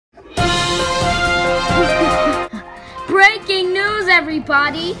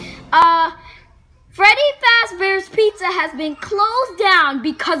everybody. Freddy Fazbear's Pizza has been closed down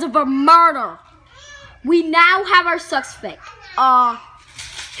because of a murder. We now have our suspect.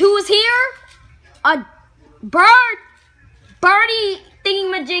 Who is here? A bird. Birdie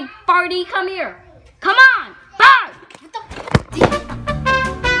thingy-majig farty, come here. Come on, bird.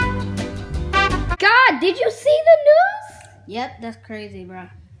 God, did you see the news? Yep, that's crazy, bro.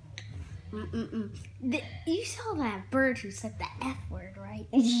 You saw that bird who said the F word, right?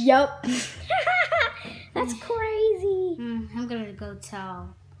 Yup. That's crazy. I'm gonna go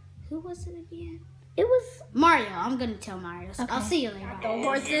tell. Who was it again? It was Mario. I'm gonna tell Mario. Okay. I'll see you later. The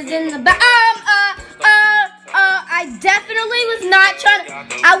horses in the back. I definitely was not trying to.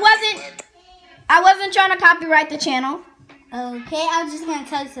 I wasn't trying to copyright the channel. Okay, I was just gonna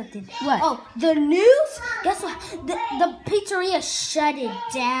tell you something. What? Oh, the news? Guess what? The pizzeria shut it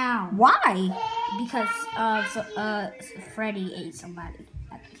down. Why? Because Freddy ate somebody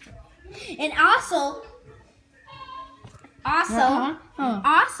at the store. And also,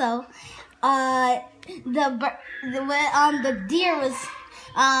 the deer was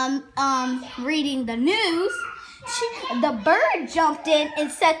reading the news. The bird jumped in and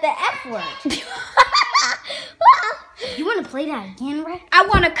said the F word. You want to play that again, right? I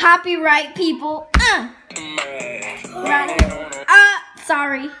want to copyright people.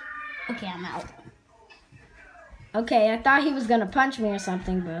 Sorry. Okay, I'm out. Okay, I thought he was gonna punch me or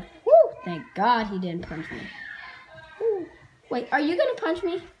something, but thank God he didn't punch me. Woo. Wait, are you gonna punch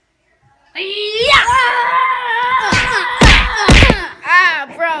me? Yeah!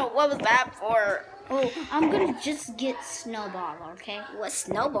 Bro, what was that for? Oh, I'm gonna just get Snowball, okay? What,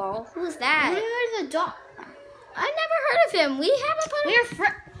 Snowball? Who's that? Remember the dog? I never heard of him. We haven't put We're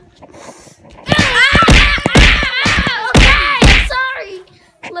okay, I'm sorry.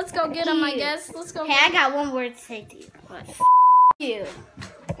 Let's go get him, I guess. Let's go. Hey, I got one word to say to you. You.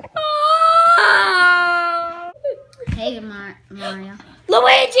 Hey, Mario.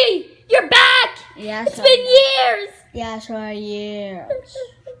 Luigi, you're back. Yeah, it's been years. Yeah, for years.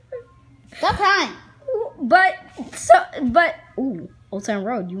 Stop crying. Old Town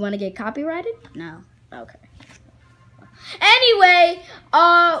Road. You want to get copyrighted? No. Okay. Anyway,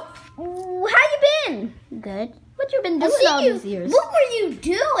 how you been? Good. What you been doing all these years? What were you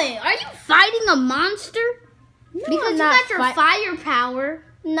doing? Are you fighting a monster? No, because you got your firepower.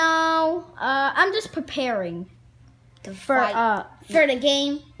 No, I'm just preparing for the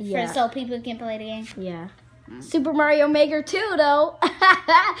game. Yeah. So people can play the game. Yeah. Super Mario Maker 2, though.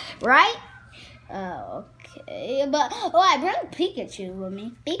 Right? Oh, okay. But I brought Pikachu with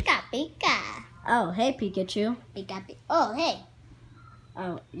me. Pika. Oh, hey, Pikachu. Pika. Oh, hey.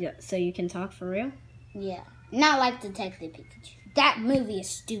 Oh, yeah. So you can talk for real? Yeah. Not like Detective Pikachu. That movie is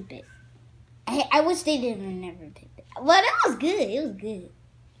stupid. I wish they didn't never pick it. But it was good. It was good.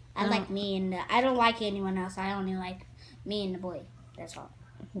 I like me and I don't like anyone else. I only like me and the boy. That's all.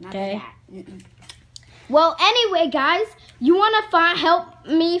 Okay. Well, anyway, guys, you want to help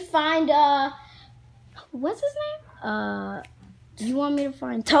me find what's his name? You want me to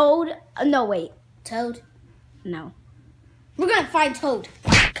find Toad? No, wait. Toad? No. We're gonna find Toad.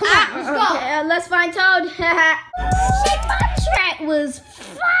 Come on, let's go. Okay, let's find Toad. My track was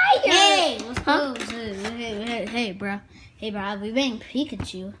fire. Hey, let's go. Hey, bro. Hey, bro. We been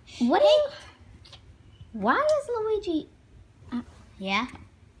Pikachu. What? Why is Luigi? Yeah.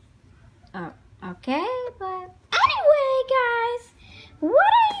 Oh, okay, but anyway, guys,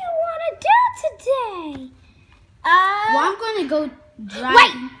 what do you want to do today? Well, I'm gonna go drive.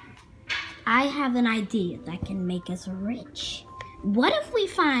 Wait! I have an idea that can make us rich. What if we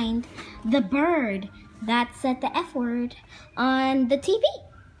find the bird that said the F word on the TV?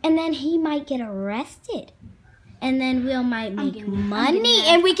 And then he might get arrested. And then we might make money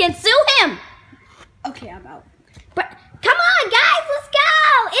and we can sue him. Okay, I'm out. But come on, guys, let's go.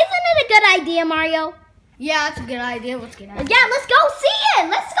 Isn't it a good idea, Mario? Yeah, that's a good idea. Let's get out. Yeah, let's go see it.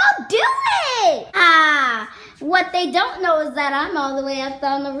 Let's go do it. What they don't know is that I'm all the way up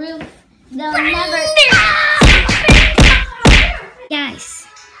on the roof. They'll never... Guys,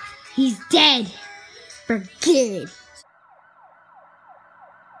 he's dead for good.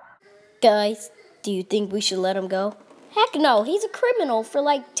 Guys, do you think we should let him go? Heck no, he's a criminal for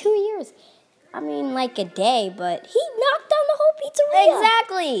like 2 years. I mean, like a day, but he knocked down the whole pizzeria.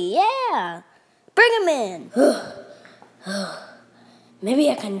 Exactly, yeah. Bring him in. Maybe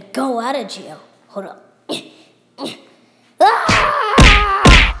I can go out of jail. Hold up.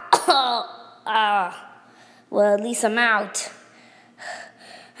 Well, at least I'm out.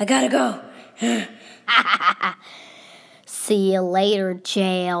 I gotta go. See you later,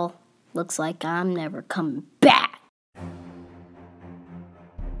 jail. Looks like I'm never coming back.